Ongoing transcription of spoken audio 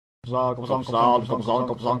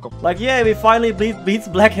Like, yeah, we finally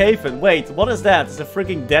beat Black Haven. Wait, what is that? It's a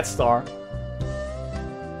freaking Death Star.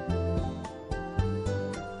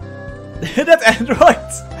 That android!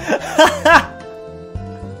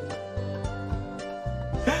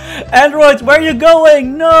 Android, where are you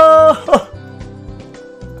going? No!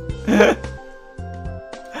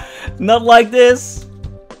 Not like this.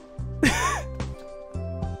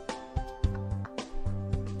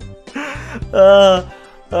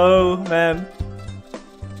 Oh man.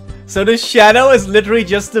 So the shadow is literally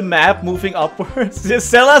just the map moving upwards.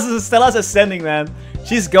 Stella's ascending, man.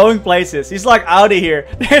 She's going places. He's like out of here.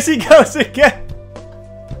 There she goes again.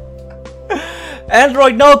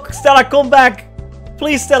 Android, no, Stella, come back.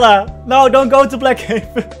 Please, Stella. No, don't go to Black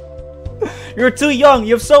Haven. You're too young.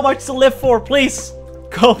 You have so much to live for. Please,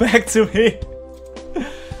 go back to me.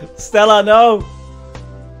 Stella, no.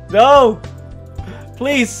 No.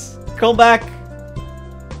 Please, come back.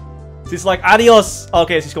 She's like, adios.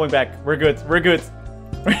 Okay, she's going back. We're good. We're good.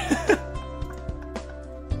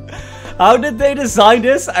 How did they design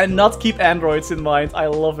this and not keep androids in mind? I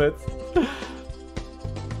love it.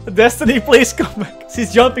 Destiny, please come back.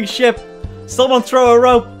 She's jumping ship. Someone throw a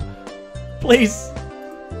rope. Please.